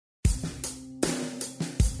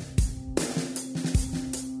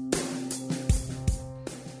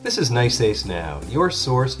This is Nice Ace Now, your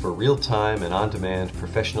source for real-time and on-demand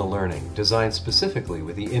professional learning designed specifically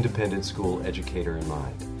with the independent school educator in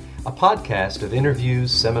mind. A podcast of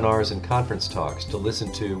interviews, seminars, and conference talks to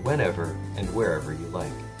listen to whenever and wherever you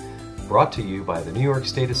like. Brought to you by the New York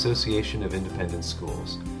State Association of Independent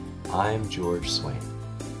Schools. I'm George Swain.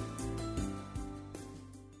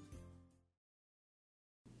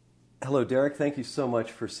 Hello, Derek. Thank you so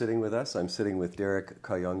much for sitting with us. I'm sitting with Derek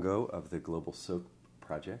Kayongo of the Global SOAP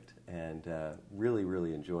Project, and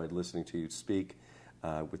really enjoyed listening to you speak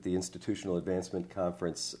with the Institutional Advancement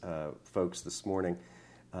Conference folks this morning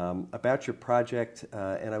about your project,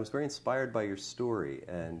 and I was very inspired by your story.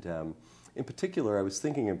 And in particular, I was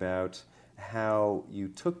thinking about how you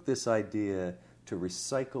took this idea to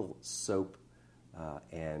recycle soap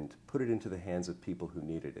and put it into the hands of people who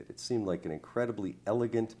needed it. It seemed like an incredibly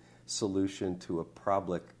elegant solution to a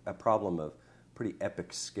problem of pretty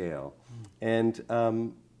epic scale. And,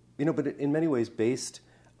 but in many ways based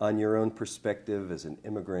on your own perspective as an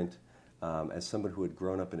immigrant, as someone who had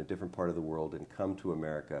grown up in a different part of the world and come to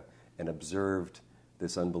America and observed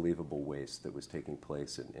this unbelievable waste that was taking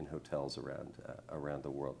place in hotels around the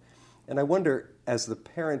world. And I wonder, as the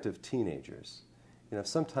parent of teenagers, I've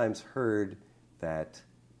sometimes heard that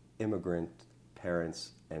immigrant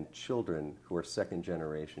parents and children who are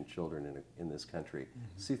second-generation children in this country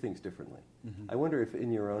see things differently. I wonder if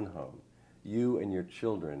in your own home, you and your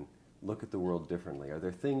children look at the world differently. Are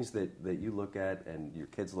there things that you look at and your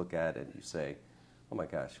kids look at and you say, oh my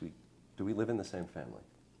gosh, do we live in the same family?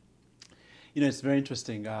 It's very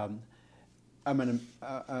interesting. I'm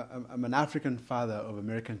an African father of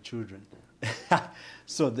American children.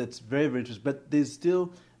 So that's very, very interesting. But there's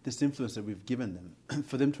still this influence that we've given them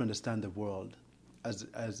for them to understand the world as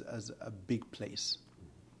a big place.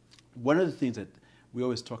 One of the things that we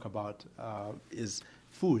always talk about is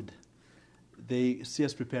food. They see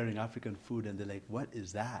us preparing African food and they're like, what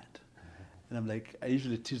is that? And I'm like, I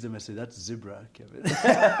usually teach them, I say, that's zebra, Kevin.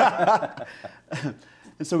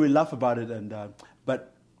 And so we laugh about it.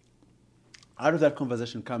 But out of that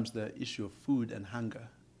conversation comes the issue of food and hunger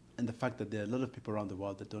and the fact that there are a lot of people around the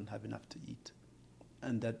world that don't have enough to eat.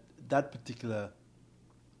 And that particular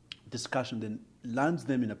discussion then lands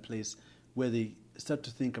them in a place where they start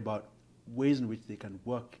to think about ways in which they can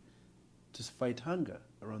work to fight hunger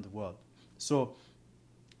around the world. So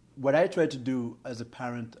what I try to do as a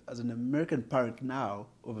parent, as an American parent now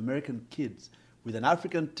of American kids with an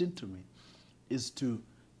African tint to me, is to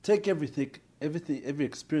take every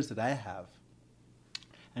experience that I have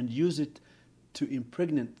and use it to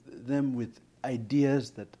impregnate them with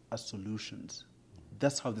ideas that are solutions.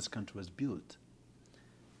 That's how this country was built.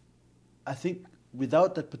 I think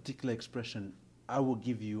without that particular expression, I will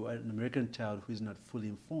give you an American child who is not fully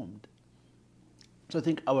informed. So I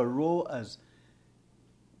think our role as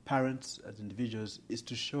parents, as individuals, is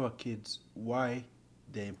to show our kids why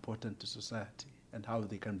they're important to society and how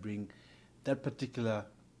they can bring that particular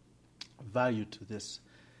value to this.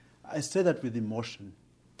 I say that with emotion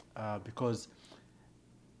because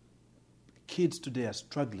kids today are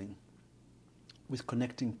struggling with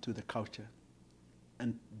connecting to the culture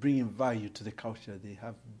and bringing value to the culture. They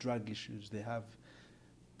have drug issues, they have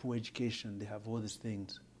poor education, they have all these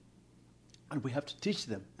things. And we have to teach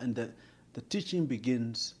them. And the teaching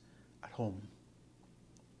begins at home.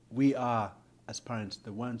 We are, as parents,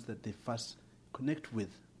 the ones that they first connect with.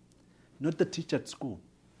 Not the teacher at school,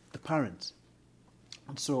 the parents.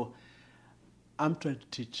 And so I'm trying to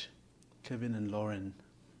teach Kevin and Lauren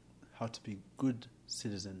how to be good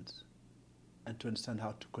citizens and to understand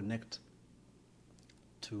how to connect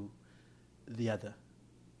to the other.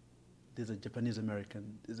 There's a Japanese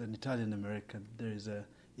American, there's an Italian American, there is an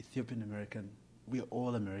Ethiopian American. We are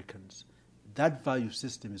all Americans. That value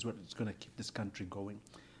system is what is going to keep this country going.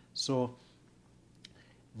 So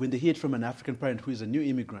when they hear it from an African parent who is a new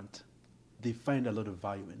immigrant, they find a lot of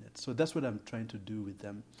value in it. So that's what I'm trying to do with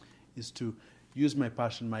them, is to use my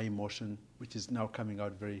passion, my emotion, which is now coming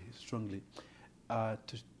out very strongly,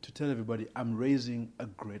 to tell everybody I'm raising a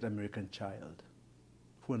great American child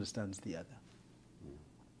who understands the other.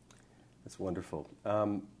 That's wonderful.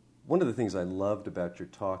 One of the things I loved about your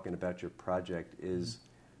talk and about your project is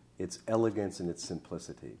its elegance and its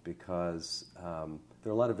simplicity, because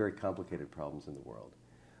there are a lot of very complicated problems in the world.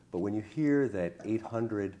 But when you hear that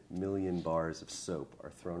 800 million bars of soap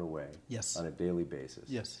are thrown away on a daily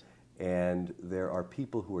basis, and there are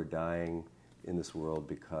people who are dying in this world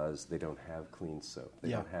because they don't have clean soap,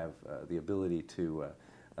 they don't have the ability to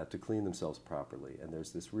clean themselves properly, and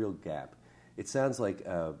there's this real gap. It sounds like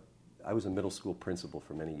I was a middle school principal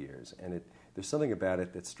for many years, and there's something about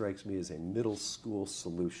it that strikes me as a middle school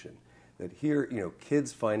solution that here,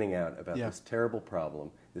 kids finding out about Yeah. this terrible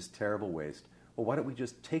problem, this terrible waste. Well, why don't we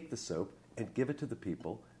just take the soap and give it to the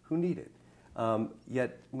people who need it?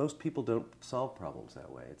 Yet most people don't solve problems that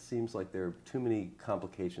way. It seems like there are too many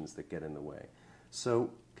complications that get in the way.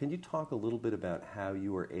 So can you talk a little bit about how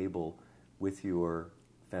you were able, with your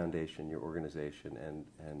foundation, your organization,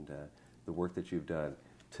 and the work that you've done,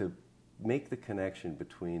 to make the connection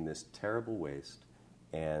between this terrible waste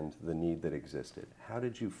and the need that existed? How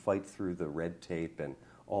did you fight through the red tape and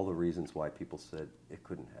all the reasons why people said it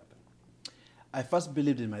couldn't happen? I first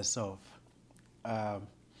believed in myself. I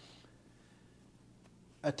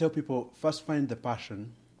tell people, first find the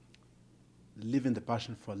passion, live in the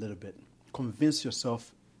passion for a little bit. Convince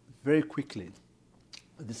yourself very quickly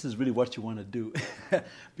that this is really what you want to do.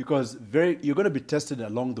 Because you're going to be tested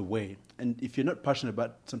along the way. And if you're not passionate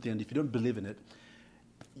about something and if you don't believe in it,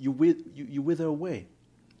 you wither away.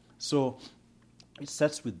 So it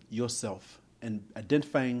starts with yourself and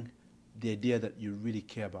identifying the idea that you really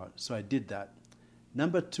care about. So I did that.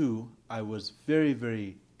 Number two, I was very,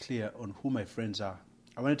 very clear on who my friends are.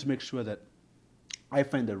 I wanted to make sure that I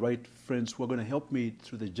find the right friends who are going to help me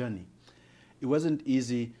through the journey. It wasn't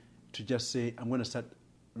easy to just say, I'm going to start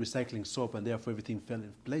recycling soap and therefore everything fell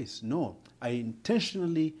in place. No, I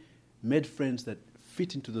intentionally made friends that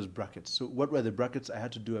fit into those brackets. So what were the brackets? I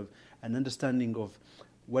had to do an understanding of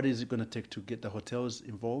what is it going to take to get the hotels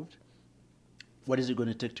involved? What is it going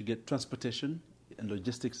to take to get transportation and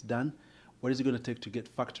logistics done? What is it going to take to get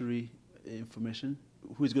factory information?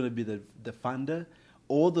 Who is going to be the funder?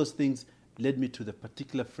 All those things led me to the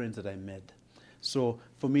particular friends that I met. So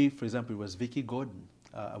for me, for example, it was Vicky Gordon,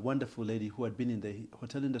 a wonderful lady who had been in the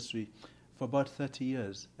hotel industry for about 30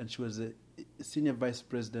 years, and she was a senior vice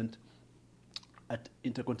president at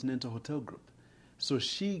Intercontinental Hotel Group. So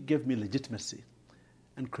she gave me legitimacy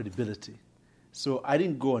and credibility. So I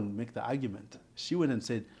didn't go and make the argument. She went and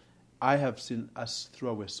said, I have seen us throw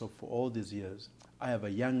away soap for all these years. I have a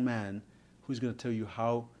young man who's going to tell you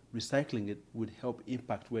how recycling it would help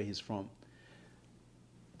impact where he's from.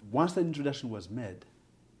 Once that introduction was made,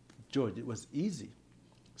 George, it was easy.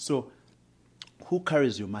 So who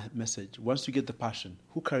carries your message? Once you get the passion,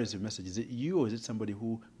 who carries your message? Is it you or is it somebody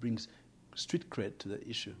who brings street cred to the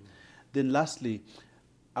issue? Then lastly,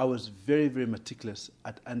 I was very, very meticulous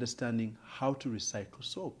at understanding how to recycle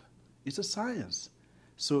soap. It's a science.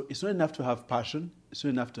 So it's not enough to have passion, it's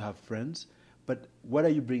not enough to have friends, but what are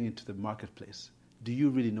you bringing to the marketplace? Do you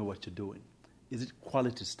really know what you're doing? Is it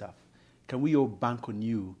quality stuff? Can we all bank on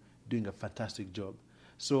you doing a fantastic job?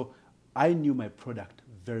 So I knew my product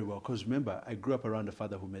very well, because remember, I grew up around a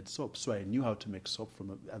father who made soap, so I knew how to make soap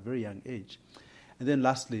from a very young age. And then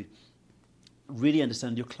lastly, really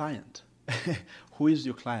understand your client. Who is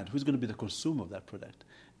your client? Who's going to be the consumer of that product?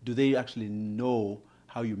 Do they actually know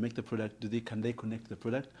how you make the product? Can they connect to the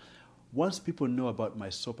product? Once people know about my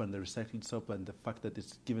soap and the recycled soap and the fact that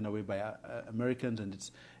it's given away by Americans and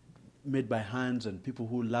it's made by hands and people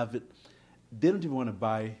who love it, they don't even want to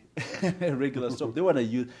buy regular soap. They want to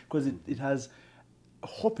use, because it has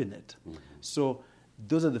hope in it. Mm-hmm. So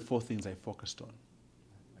those are the four things I focused on.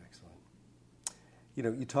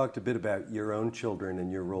 Excellent. You talked a bit about your own children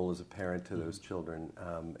and your role as a parent to those children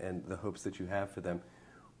and the hopes that you have for them.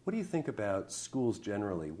 What do you think about schools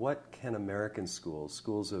generally? What can American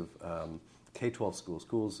schools of K-12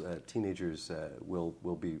 schools teenagers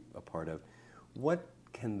will be a part of, what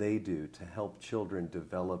can they do to help children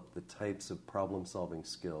develop the types of problem-solving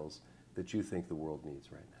skills that you think the world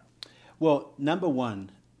needs right now? Well, number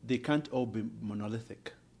one, they can't all be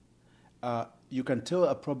monolithic. You can tell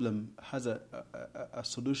a problem has a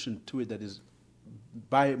solution to it that is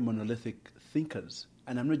by monolithic thinkers.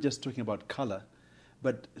 And I'm not just talking about color,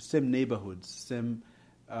 but same neighborhoods, same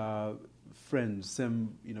friends,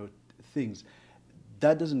 same things.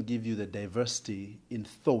 That doesn't give you the diversity in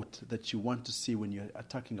thought that you want to see when you're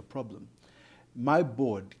attacking a problem. My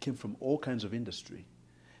board came from all kinds of industry.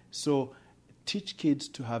 So teach kids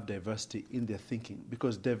to have diversity in their thinking,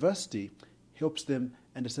 because diversity helps them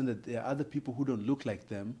understand that there are other people who don't look like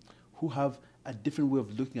them, who have a different way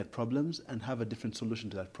of looking at problems and have a different solution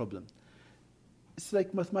to that problem. It's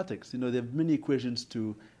like mathematics. There are many equations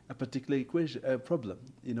to a particular problem.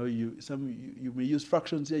 You may use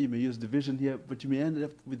fractions here, you may use division here, but you may end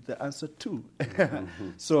up with the answer 2. Mm-hmm.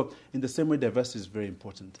 So in the same way, diversity is very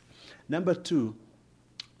important. Number two,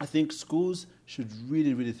 I think schools should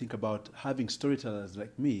really, really think about having storytellers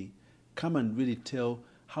like me come and really tell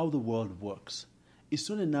how the world works. It's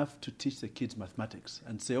not enough to teach the kids mathematics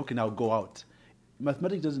and say, okay, now go out.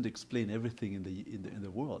 Mathematics doesn't explain everything in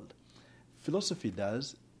the world. Philosophy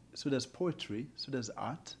does, so does poetry, so does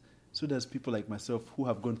art, So does people like myself who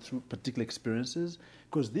have gone through particular experiences,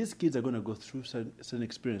 because these kids are going to go through certain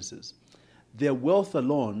experiences. Their wealth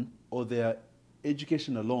alone, or their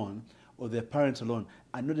education alone, or their parents alone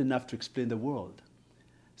are not enough to explain the world.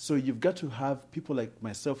 So you've got to have people like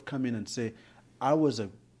myself come in and say, I was a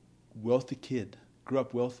wealthy kid, grew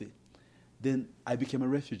up wealthy, then I became a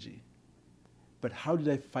refugee. But how did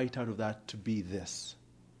I fight out of that to be this?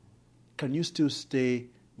 Can you still stay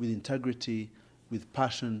with integrity, with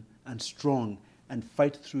passion, and strong, and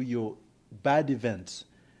fight through your bad events,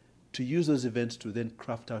 to use those events to then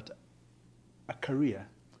craft out a career,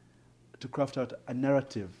 to craft out a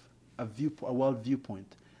narrative, a world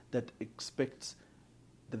viewpoint that expects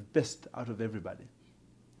the best out of everybody?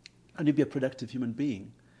 And you be a productive human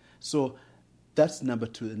being. So that's number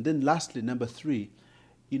 2. And then lastly, number 3,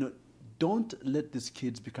 don't let these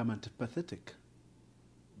kids become antipathetic.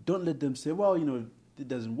 Don't let them say, well, it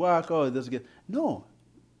doesn't work, it doesn't get... No.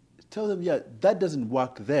 Tell them, yeah, that doesn't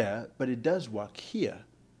work there, but it does work here.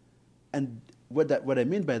 And what I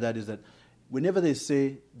mean by that is that whenever they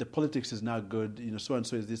say the politics is not good, so and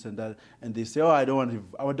so is this and that, and they say, I don't want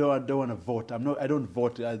to vote. I don't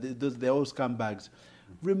vote. They're all scumbags.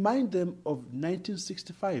 Remind them of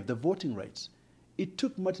 1965, the voting rights. It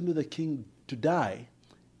took Martin Luther King to die.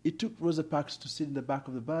 It took Rosa Parks to sit in the back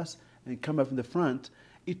of the bus and come up in the front.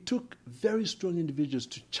 It took very strong individuals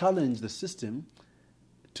to challenge the system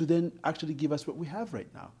to then actually give us what we have right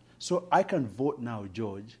now. So I can vote now,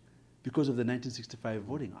 George, because of the 1965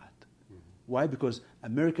 Voting Act. Mm-hmm. Why? Because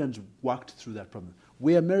Americans worked through that problem.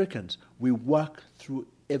 We Americans, we work through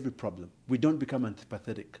every problem. We don't become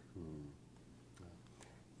antipathetic.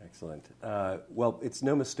 Excellent. Well, it's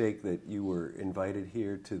no mistake that you were invited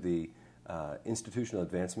here to the Institutional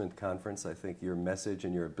Advancement Conference. I think your message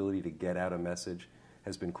and your ability to get out a message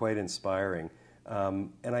has been quite inspiring.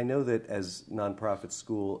 And I know that as nonprofit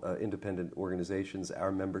school, independent organizations,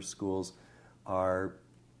 our member schools find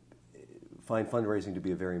fundraising to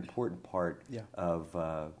be a very important part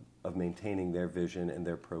of maintaining their vision and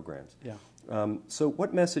their programs. Yeah. So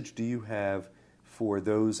what message do you have for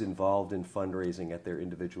those involved in fundraising at their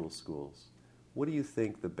individual schools? What do you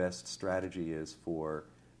think the best strategy is for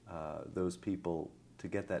those people to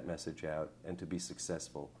get that message out and to be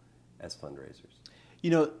successful as fundraisers?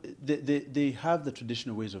 They have the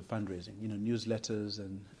traditional ways of fundraising, newsletters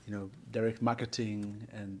and, direct marketing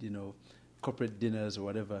and, corporate dinners or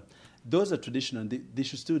whatever. Those are traditional, and they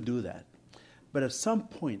should still do that. But at some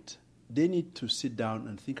point, they need to sit down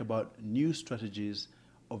and think about new strategies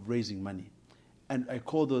of raising money. And I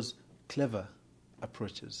call those clever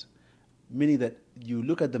approaches, meaning that you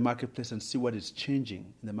look at the marketplace and see what is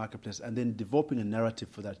changing in the marketplace and then developing a narrative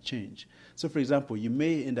for that change. So, for example, you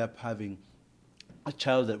may end up having a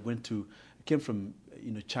child that came from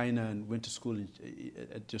China and went to school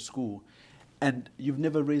at your school, and you've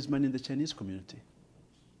never raised money in the Chinese community.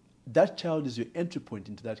 That child is your entry point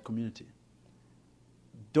into that community.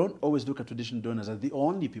 Don't always look at traditional donors as the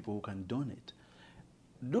only people who can donate.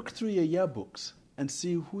 Look through your yearbooks and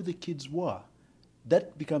see who the kids were.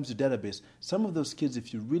 That becomes your database. Some of those kids,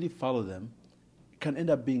 if you really follow them, can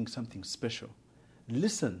end up being something special.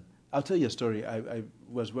 Listen. I'll tell you a story. I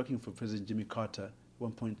was working for President Jimmy Carter at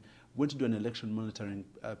one point, went to do an election monitoring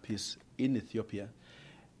piece in Ethiopia.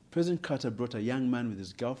 President Carter brought a young man with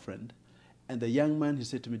his girlfriend, and the young man, he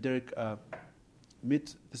said to me, Derek,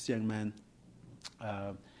 meet this young man.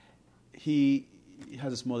 He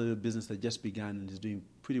has a small little business that just began and is doing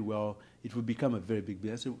pretty well. It will become a very big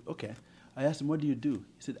business. I said, okay. I asked him, what do you do?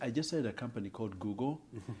 He said, I just started a company called Google,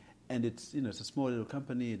 and it's a small little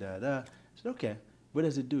company. I said, okay. What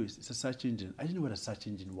does it do? It's a search engine. I didn't know what a search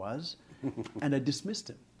engine was, and I dismissed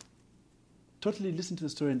him. Totally listened to the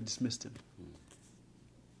story and dismissed him.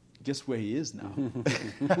 Guess where he is now?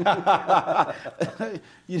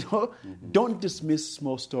 Don't dismiss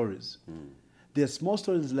small stories. There are small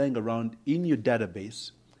stories lying around in your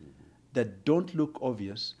database that don't look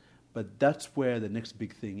obvious, but that's where the next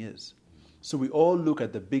big thing is. So we all look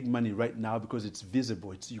at the big money right now because it's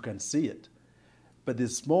visible. You can see it. But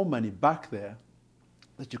there's small money back there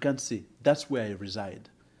that you can't see. That's where I reside.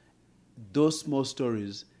 Those small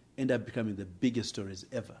stories end up becoming the biggest stories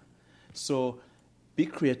ever. So be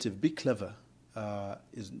creative, be clever.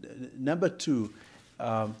 Is number 2.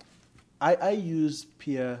 I use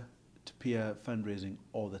peer-to-peer fundraising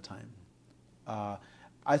all the time.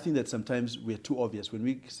 I think that sometimes we're too obvious. When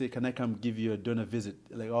we say, can I come give you a donor visit?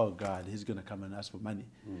 Like, oh, God, he's going to come and ask for money.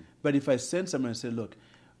 But if I send someone and say, look,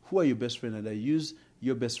 who are your best friends? And I use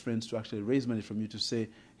your best friends to actually raise money from you to say,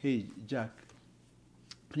 hey, Jack,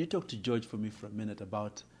 can you talk to George for me for a minute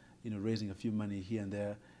about raising a few money here and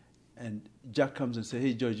there? And Jack comes and says,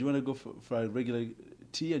 hey, George, you want to go for a regular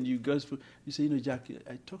tea? And you say, Jack,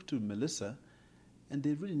 I talked to Melissa, and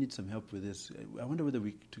they really need some help with this. I wonder whether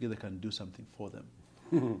we together can do something for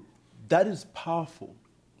them. That is powerful.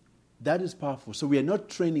 That is powerful. So we are not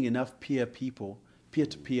training enough people,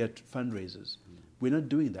 peer-to-peer fundraisers. We're not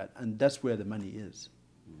doing that, and that's where the money is.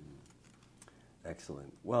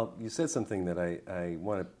 Excellent. Well, you said something that I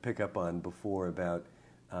want to pick up on before about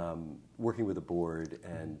working with a board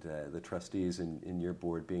and the trustees in your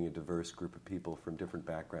board being a diverse group of people from different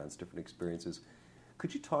backgrounds, different experiences.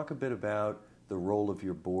 Could you talk a bit about the role of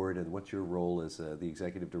your board and what your role as the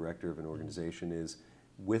executive director of an organization is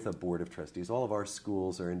with a board of trustees? All of our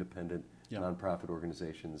schools are independent nonprofit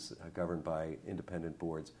organizations governed by independent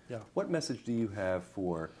boards. Yeah. What message do you have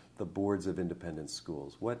for the boards of independent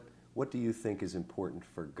schools? What do you think is important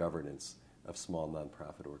for governance of small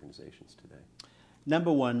nonprofit organizations today?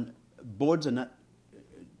 Number one, boards are not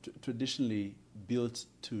traditionally built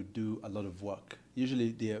to do a lot of work.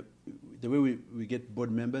 Usually the way we get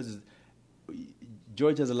board members is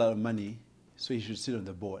George has a lot of money, so he should sit on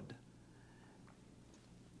the board.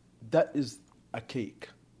 That is archaic.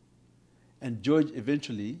 And George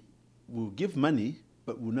eventually will give money,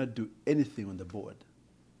 but will not do anything on the board.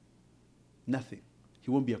 Nothing.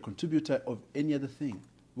 He won't be a contributor of any other thing.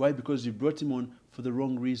 Why? Because you brought him on for the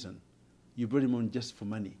wrong reason. You brought him on just for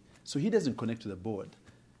money. So he doesn't connect to the board.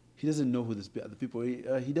 He doesn't know who the people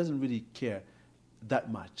are. He doesn't really care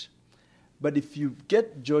that much. But if you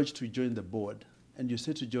get George to join the board and you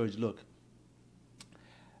say to George, look,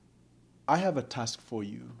 I have a task for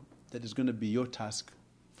you that is going to be your task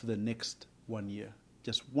for the next 1 year.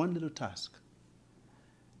 Just one little task.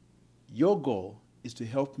 Your goal is to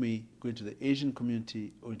help me go into the Asian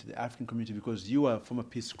community or into the African community because you are from a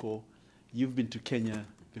Peace Corps. You've been to Kenya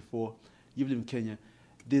before. You've lived in Kenya.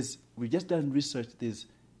 We've just done research. There's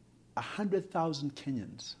 100,000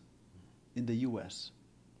 Kenyans in the U.S.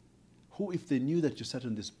 who, if they knew that you sat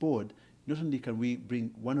on this board, not only can we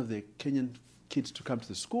bring one of the Kenyan kids to come to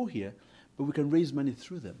the school here, but we can raise money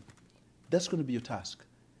through them. That's going to be your task.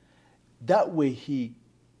 That way,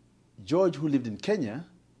 George, who lived in Kenya,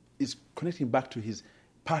 is connecting back to his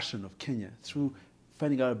passion of Kenya through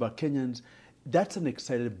finding out about Kenyans. That's an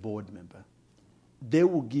excited board member. They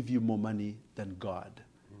will give you more money than God.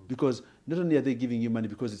 Because not only are they giving you money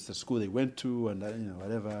because it's the school they went to and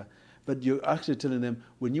whatever, but you're actually telling them,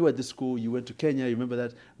 when you were at this school, you went to Kenya, you remember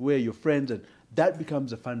that, where your friends, and that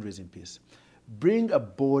becomes a fundraising piece. Bring a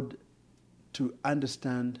board to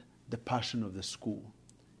understand the passion of the school.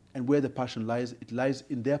 And where the passion lies, it lies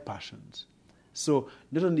in their passions. So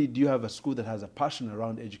not only do you have a school that has a passion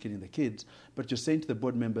around educating the kids, but you're saying to the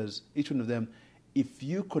board members, each one of them, if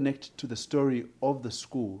you connect to the story of the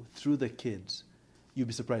school through the kids, you'll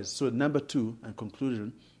be surprised. So number two, and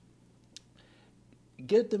conclusion,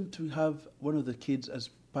 get them to have one of the kids as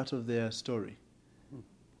part of their story.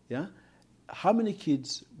 Yeah? How many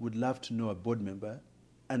kids would love to know a board member,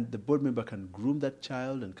 and the board member can groom that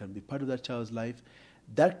child and can be part of that child's life?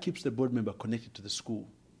 That keeps the board member connected to the school.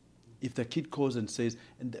 If the kid calls and says,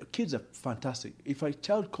 and the kids are fantastic. If a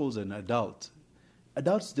child calls an adult,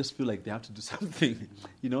 adults just feel like they have to do something,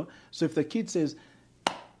 So if the kid says,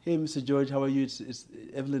 hey, Mr. George, how are you? It's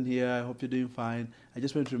Evelyn here. I hope you're doing fine. I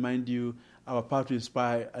just want to remind you, our Power to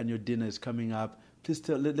Inspire annual dinner is coming up. Please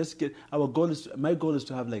let's get, my goal is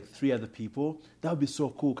to have like 3 other people. That would be so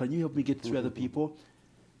cool. Can you help me get 3 other people?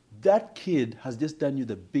 That kid has just done you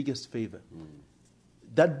the biggest favor.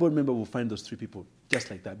 That board member will find those 3 people just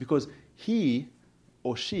like that because he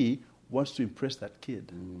or she wants to impress that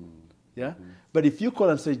kid. Yeah? But if you call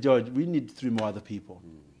and say, George, we need 3 more other people.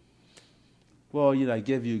 Well, I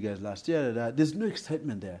gave you guys last year. There's no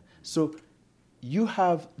excitement there. So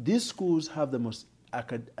these schools have the most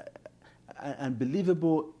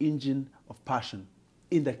unbelievable engine of passion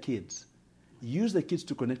in the kids. Use the kids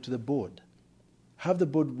to connect to the board. Have the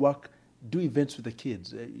board work, do events with the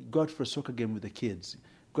kids. Go out for a soccer game with the kids.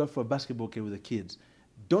 Go out for a basketball game with the kids.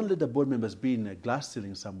 Don't let the board members be in a glass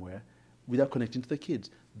ceiling somewhere without connecting to the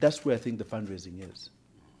kids. That's where I think the fundraising is.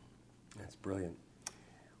 That's brilliant.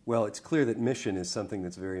 Well, it's clear that mission is something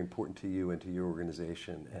that's very important to you and to your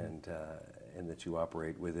organization, and that you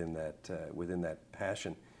operate within that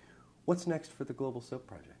passion. What's next for the Global Soap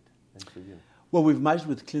Project and for you? Well, we've merged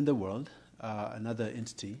with Clean the World, another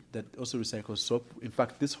entity that also recycles soap. In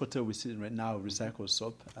fact, this hotel we're sitting in right now recycles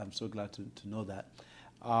soap. I'm so glad to know that.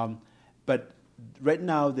 But right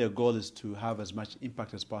now, their goal is to have as much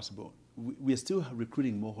impact as possible. We are still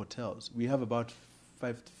recruiting more hotels. We have about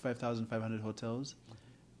 5,500 hotels.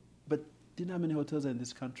 But do you know how many hotels are in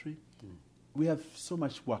this country? We have so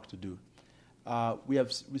much work to do. We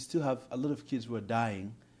still have a lot of kids who are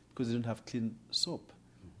dying because they don't have clean soap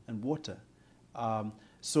and water.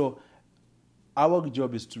 So our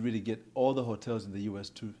job is to really get all the hotels in the U.S.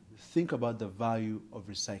 to think about the value of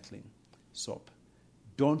recycling soap.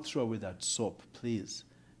 Don't throw away that soap, please.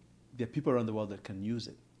 There are people around the world that can use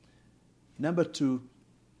it. Number two,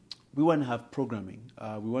 we want to have programming.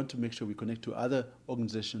 We want to make sure we connect to other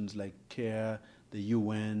organizations like CARE, the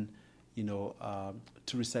UN, to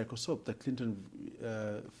recycle soap, the Clinton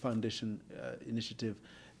Foundation initiative.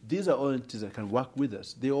 These are all entities that can work with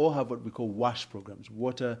us. They all have what we call WASH programs,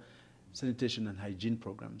 water, sanitation, and hygiene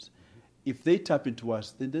programs. If they tap into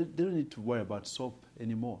us, then they don't need to worry about soap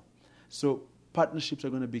anymore. So partnerships are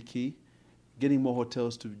going to be key. Getting more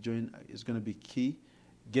hotels to join is going to be key.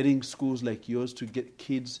 Getting schools like yours to get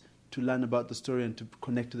kids to learn about the story and to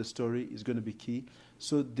connect to the story is going to be key.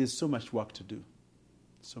 So there's so much work to do.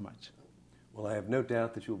 So much. Well, I have no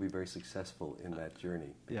doubt that you will be very successful in that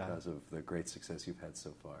journey because of the great success you've had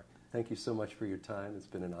so far. Thank you so much for your time. It's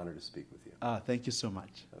been an honor to speak with you. Thank you so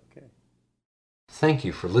much. Okay. Thank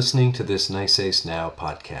you for listening to this NICEACE Now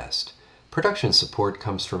podcast. Production support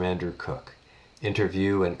comes from Andrew Cook.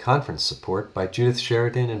 Interview and conference support by Judith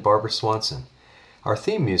Sheridan and Barbara Swanson. Our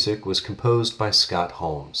theme music was composed by Scott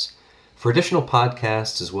Holmes. For additional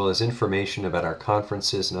podcasts as well as information about our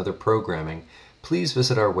conferences and other programming, please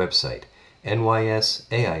visit our website, nysais.org.